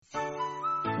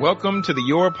Welcome to the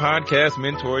Your Podcast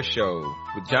Mentor Show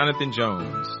with Jonathan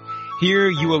Jones. Here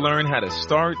you will learn how to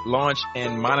start, launch,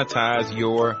 and monetize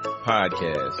your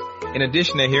podcast. In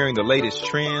addition to hearing the latest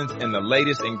trends and the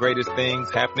latest and greatest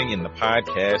things happening in the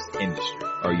podcast industry.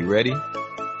 Are you ready?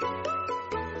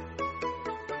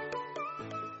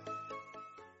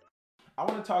 I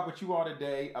want to talk with you all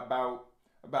today about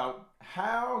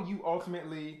how you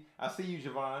ultimately, I see you,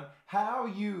 Javon, how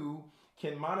you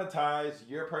can monetize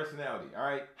your personality. All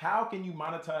right. How can you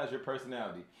monetize your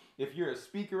personality? If you're a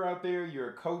speaker out there, you're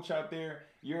a coach out there,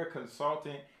 you're a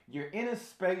consultant, you're in a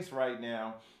space right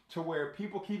now to where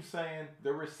people keep saying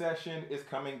the recession is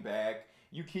coming back.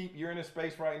 You're in a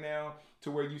space right now to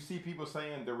where you see people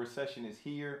saying the recession is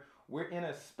here. We're in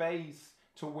a space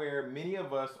to where many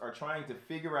of us are trying to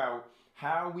figure out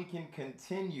how we can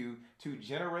continue to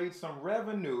generate some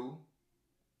revenue.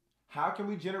 How can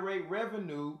we generate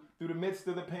revenue through the midst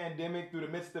of the pandemic, through the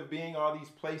midst of being all these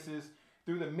places,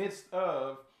 through the midst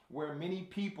of where many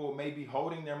people may be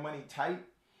holding their money tight?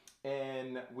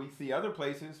 And we see other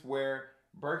places where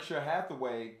Berkshire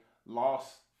Hathaway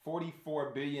lost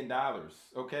 $44 billion.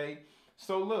 Okay.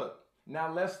 So look,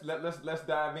 now let's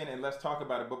dive in and let's talk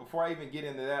about it. But before I even get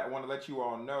into that, I want to let you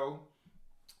all know,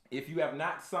 if you have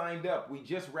not signed up, we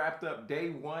just wrapped up day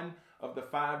one of the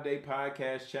 5-day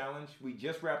podcast challenge. We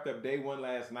just wrapped up day one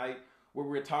last night, where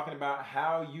we're talking about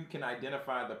how you can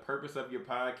identify the purpose of your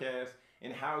podcast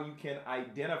and how you can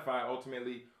identify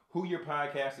ultimately who your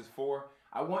podcast is for.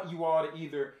 I want you all to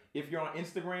either, if you're on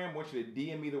Instagram, I want you to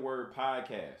DM me the word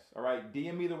podcast. All right,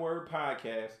 DM me the word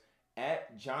podcast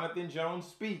at Jonathan Jones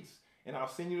Speaks, and I'll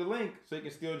send you the link so you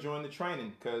can still join the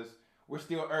training because we're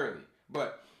still early.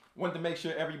 But wanted to make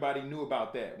sure everybody knew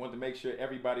about that. Wanted to make sure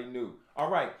everybody knew. All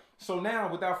right. So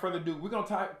now, without further ado, we're going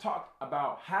to talk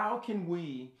about how can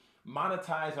we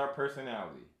monetize our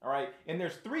personality. All right. And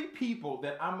there's 3 people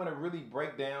that I'm going to really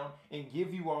break down and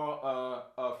give you all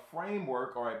a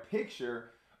framework or a picture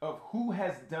of who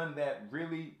has done that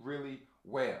really, really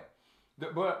well.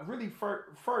 But really,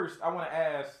 first, I want to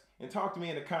ask, and talk to me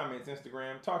in the comments,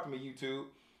 Instagram, talk to me, YouTube.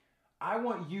 I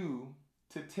want you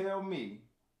to tell me,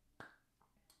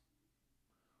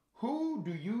 who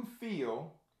do you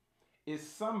feel is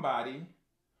somebody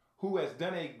who has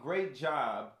done a great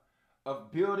job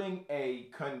of building a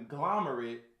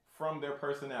conglomerate from their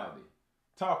personality?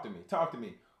 Talk to me. Talk to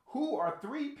me. Who are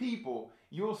 3 people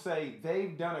you'll say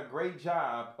they've done a great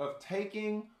job of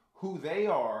taking who they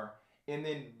are and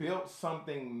then built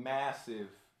something massive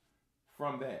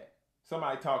from that?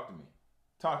 Somebody talk to me.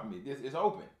 Talk to me. This is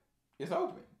open. It's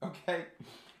open. Okay?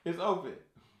 It's open.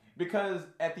 Because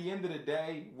at the end of the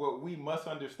day, what we must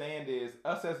understand is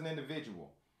us as an individual,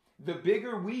 the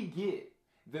bigger we get,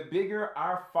 the bigger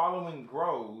our following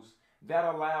grows. That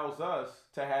allows us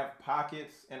to have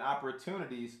pockets and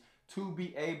opportunities to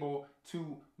be able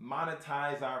to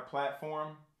monetize our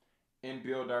platform and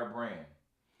build our brand.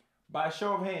 By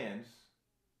show of hands,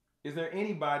 is there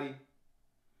anybody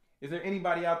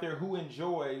out there who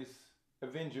enjoys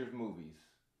Avengers movies?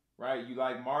 Right? You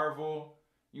like Marvel,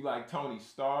 you like Tony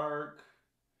Stark,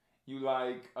 you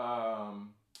like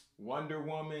Wonder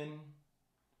Woman,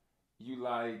 you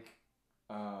like,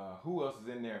 who else is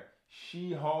in there?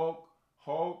 She-Hulk,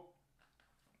 Hulk.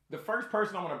 The first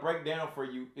person I want to break down for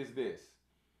you is this: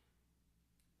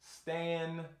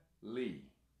 Stan Lee.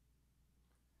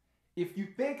 If you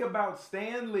think about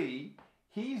Stan Lee,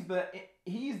 he's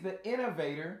the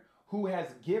innovator who has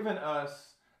given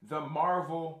us the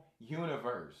Marvel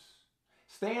Universe.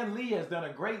 Stan Lee has done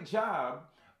a great job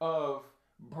of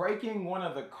breaking one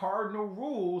of the cardinal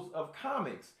rules of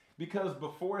comics, because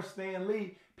before Stan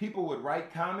Lee, people would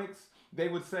write comics. They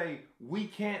would say, we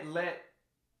can't let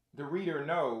the reader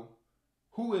know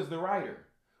who is the writer.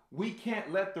 We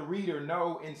can't let the reader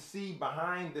know and see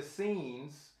behind the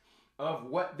scenes of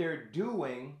what they're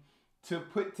doing to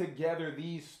put together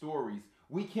these stories.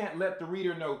 We can't let the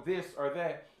reader know this or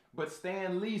that. But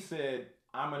Stan Lee said,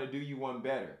 I'm going to do you one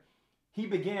better. He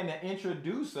began to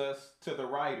introduce us to the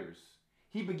writers.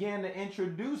 He began to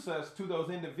introduce us to those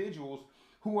individuals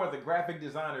who are the graphic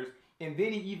designers. And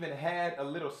then he even had a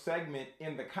little segment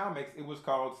in the comics. It was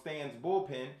called Stan's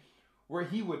Bullpen, where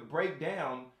he would break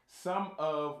down some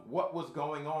of what was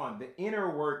going on, the inner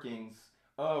workings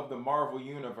of the Marvel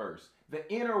Universe, the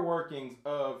inner workings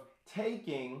of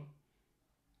taking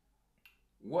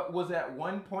what was at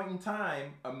one point in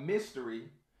time a mystery,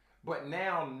 but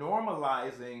now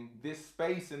normalizing this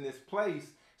space and this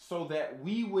place so that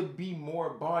we would be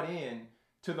more bought in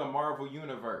to the Marvel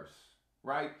Universe,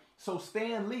 right? So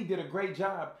Stan Lee did a great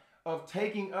job of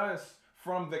taking us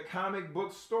from the comic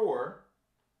book store,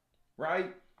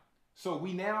 right, So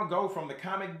we now go from the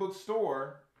comic book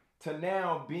store to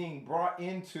now being brought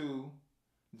into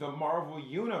the Marvel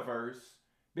universe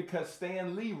because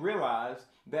Stan Lee realized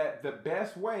that the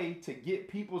best way to get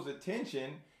people's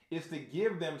attention is to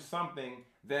give them something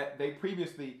that they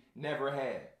previously never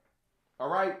had. All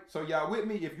right, so y'all with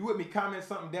me? If you with me, comment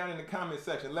something down in the comment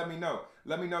section. Let me know.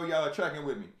 Let me know y'all are tracking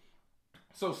with me.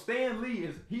 So Stan Lee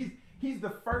he's the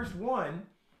first one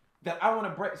that I want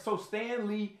to break. So Stan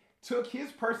Lee took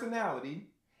his personality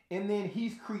and then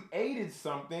he's created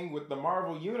something with the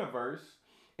Marvel universe.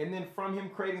 And then from him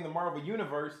creating the Marvel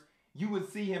universe, you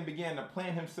would see him begin to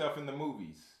plant himself in the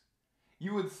movies.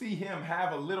 You would see him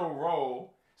have a little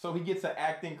role so he gets an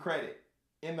acting credit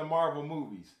in the Marvel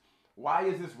movies. Why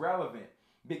is this relevant?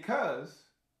 Because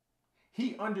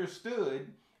he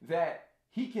understood that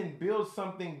he can build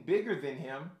something bigger than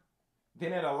him,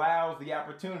 then it allows the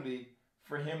opportunity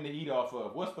for him to eat off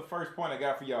of. What's the first point I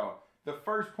got for y'all? The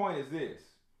first point is this.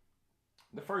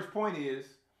 The first point is,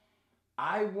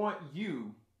 I want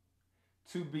you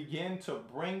to begin to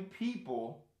bring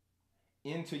people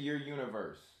into your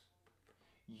universe.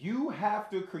 You have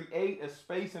to create a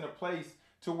space and a place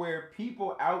to where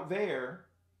people out there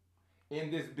in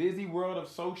this busy world of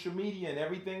social media and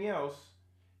everything else,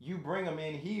 you bring them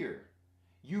in here.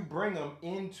 You bring them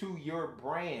into your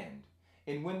brand.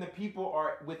 And when the people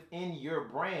are within your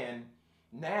brand,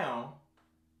 now,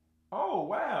 oh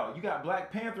wow, you got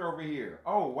Black Panther over here.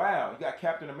 Oh wow, you got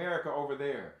Captain America over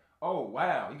there. Oh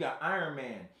wow, you got Iron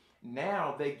Man.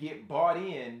 Now they get bought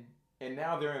in and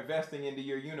now they're investing into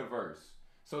your universe.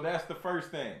 So that's the first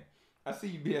thing. I see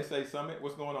you, BSA Summit.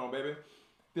 What's going on, baby?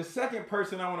 The second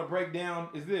person I want to break down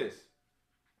is this.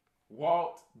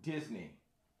 Walt Disney.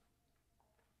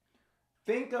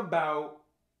 Think about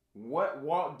what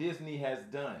Walt Disney has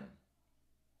done.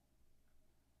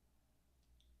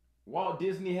 Walt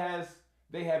Disney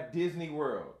they have Disney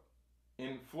World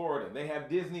in Florida. They have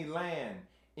Disneyland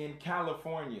in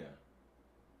California.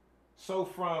 So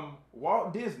from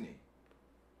Walt Disney,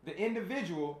 the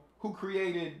individual who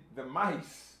created the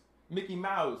mice, Mickey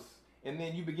Mouse, and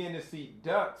then you begin to see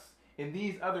ducks and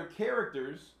these other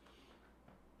characters,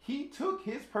 he took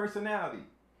his personality,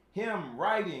 him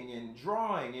writing and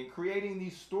drawing and creating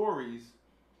these stories,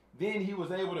 then he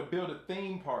was able to build a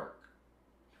theme park.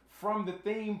 From the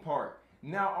theme park,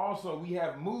 now also we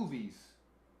have movies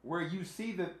where you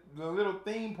see the little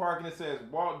theme park and it says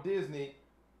Walt Disney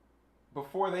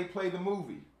before they play the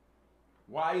movie.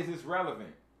 Why is this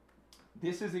relevant?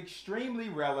 This is extremely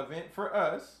relevant for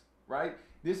us, right?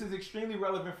 This is extremely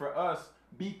relevant for us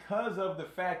because of the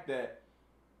fact that,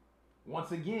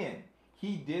 once again,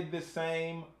 he did the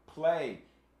same play.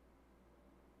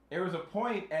 There was a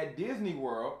point at Disney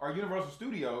World or Universal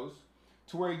Studios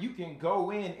to where you can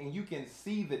go in and you can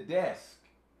see the desk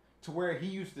to where he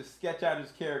used to sketch out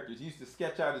his characters, he used to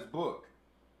sketch out his book.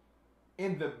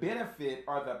 And the benefit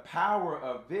or the power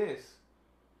of this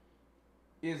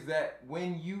is that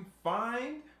when you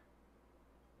find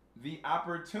the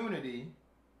opportunity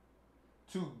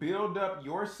to build up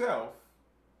yourself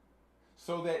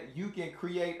so that you can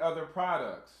create other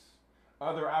products,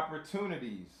 other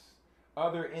opportunities,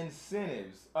 other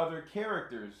incentives, other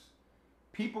characters,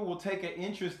 people will take an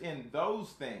interest in those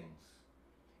things.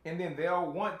 And then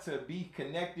they'll want to be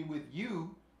connected with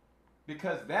you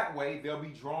because that way they'll be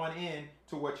drawn in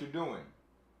to what you're doing.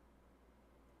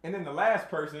 And then the last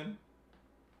person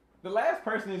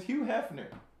is Hugh Hefner.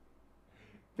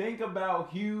 Think about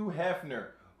Hugh Hefner,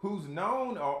 who's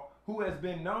known or who has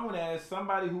been known as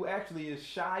somebody who actually is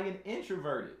shy and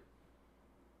introverted.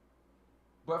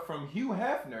 But from Hugh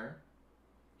Hefner,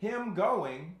 him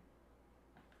going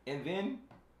and then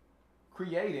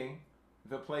creating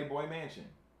the Playboy Mansion.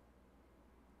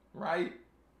 Right?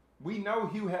 We know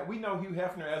Hugh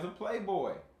Hefner as a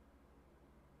playboy.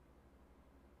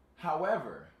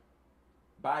 However,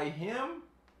 by him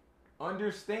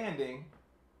understanding,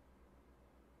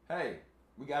 hey,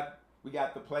 we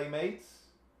got the Playmates,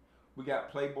 we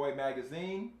got Playboy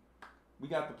Magazine, we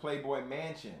got the Playboy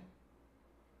Mansion.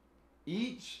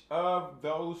 Each of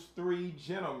those three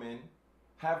gentlemen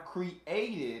have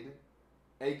created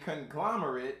a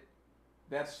conglomerate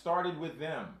that started with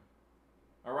them.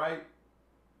 All right?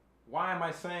 Why am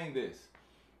I saying this?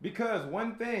 Because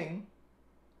one thing,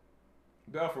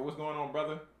 Belford, what's going on,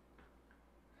 brother?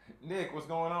 Nick, what's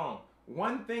going on?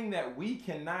 One thing that we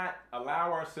cannot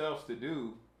allow ourselves to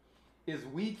do is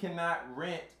we cannot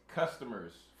rent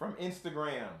customers from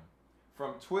Instagram,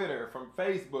 from Twitter, from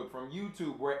Facebook, from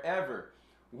YouTube, wherever.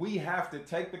 We have to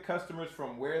take the customers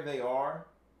from where they are,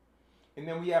 and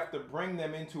then we have to bring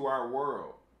them into our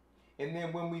world. And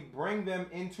then when we bring them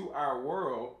into our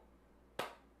world,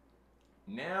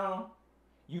 Now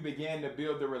you began to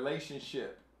build the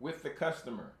relationship with the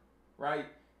customer, right?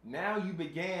 Now you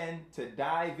began to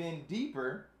dive in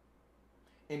deeper.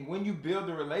 And when you build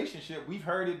the relationship, we've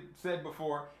heard it said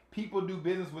before, people do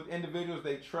business with individuals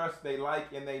they trust, they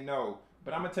like, and they know.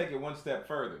 But I'm going to take it one step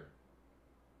further.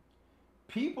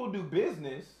 People do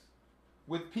business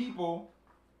with people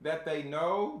that they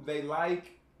know, they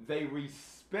like, they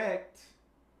respect,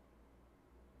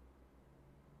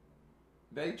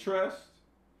 they trust,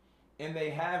 and they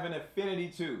have an affinity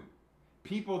to.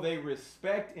 People they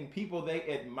respect and people they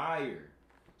admire.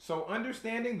 So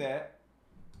understanding that,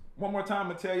 one more time, I'm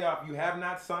going to tell y'all, if you have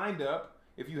not signed up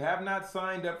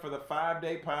for the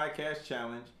 5-day podcast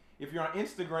challenge, if you're on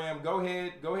Instagram, go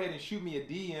ahead and shoot me a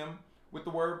DM with the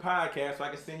word podcast so I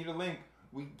can send you the link.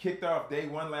 We kicked off day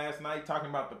 1 last night talking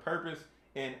about the purpose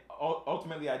and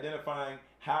ultimately identifying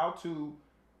how to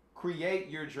create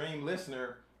your dream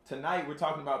listener. Tonight, we're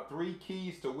talking about 3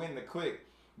 keys to win the click.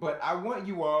 But I want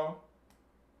you all,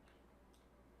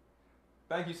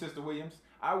 thank you, Sister Williams.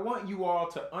 I want you all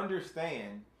to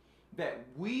understand that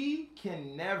we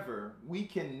can never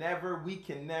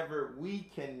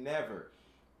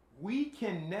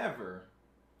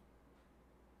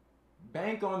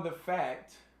bank on the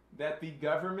fact that the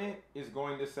government is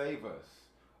going to save us.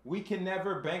 We can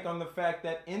never bank on the fact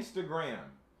that Instagram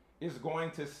is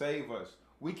going to save us.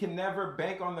 We can never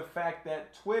bank on the fact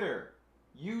that Twitter,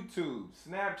 YouTube,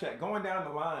 Snapchat, going down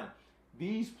the line,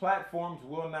 these platforms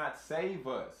will not save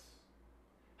us.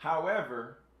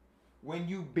 However, when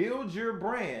you build your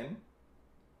brand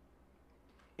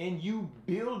and you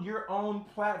build your own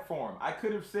platform, I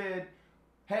could have said,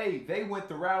 hey, they went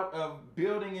the route of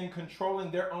building and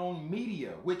controlling their own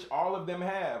media, which all of them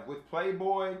have, with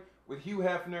Playboy, with Hugh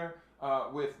Hefner,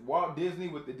 with Walt Disney,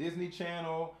 with the Disney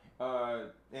Channel,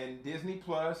 and Disney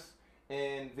Plus,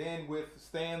 and then with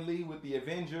Stan Lee with the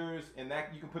Avengers, and that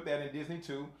you can put that in Disney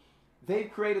too.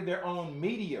 They've created their own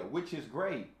media, which is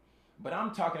great. But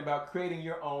I'm talking about creating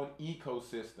your own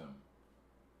ecosystem.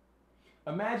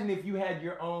 Imagine if you had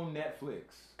your own Netflix.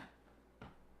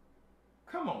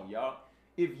 Come on, y'all.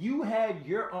 If you had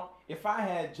your own, if I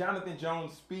had Jonathan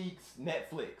Jones Speaks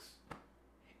Netflix,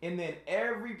 and then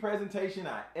every presentation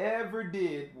I ever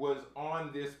did was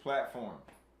on this platform.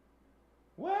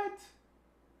 What?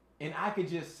 And I could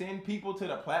just send people to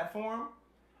the platform?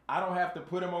 I don't have to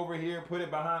put them over here, put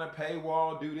it behind a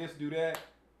paywall, do this, do that.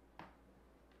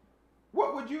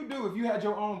 What would you do if you had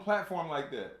your own platform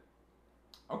like that?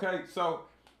 Okay, so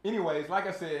anyways, like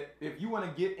I said, if you want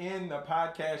to get in the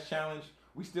podcast challenge,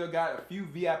 we still got a few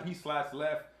VIP slots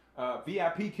left.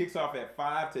 VIP kicks off at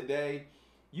 5 today.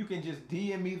 You can just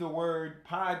DM me the word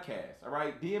podcast, all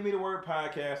right? DM me the word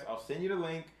podcast. I'll send you the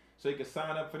link so you can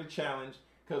sign up for the challenge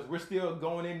because we're still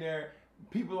going in there.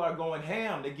 People are going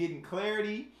ham. They're getting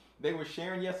clarity. They were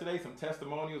sharing yesterday some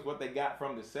testimonials, what they got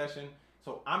from the session.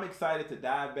 So I'm excited to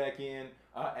dive back in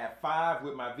at 5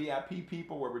 with my VIP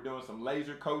people where we're doing some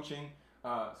laser coaching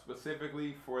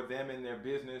specifically for them and their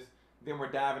business. Then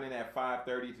we're diving in at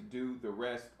 5:30 to do the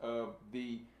rest of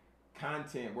the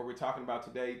content where we're talking about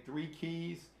today 3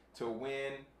 keys to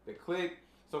win the click.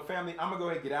 So family, I'm gonna go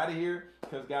ahead and get out of here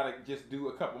because gotta just do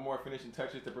a couple more finishing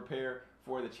touches to prepare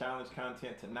for the challenge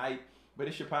content tonight. But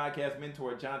it's your podcast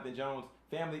mentor, Jonathan Jones.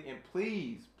 Family, and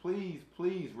please, please,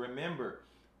 please remember,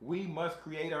 we must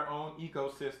create our own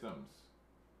ecosystems.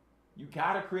 You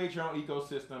gotta create your own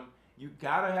ecosystem. You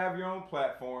gotta have your own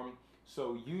platform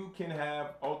so you can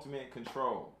have ultimate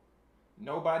control.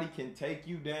 Nobody can take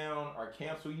you down or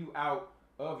cancel you out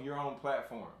of your own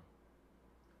platform.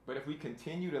 But if we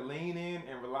continue to lean in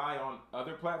and rely on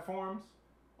other platforms,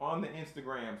 on the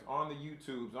Instagrams, on the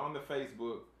YouTubes, on the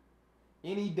Facebook,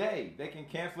 any day they can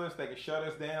cancel us, they can shut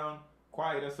us down,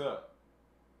 quiet us up.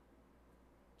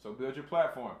 So build your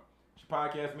platform. It's your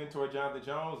podcast mentor, Jonathan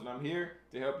Jones, and I'm here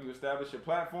to help you establish your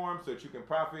platform so that you can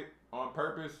profit on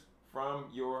purpose from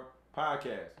your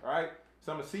podcast. All right?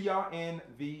 So I'm going to see y'all in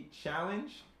the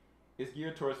challenge. It's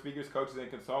geared towards speakers, coaches, and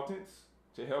consultants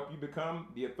to help you become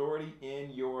the authority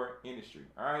in your industry.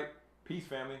 All right? Peace,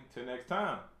 family. Till next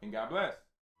time, and God bless.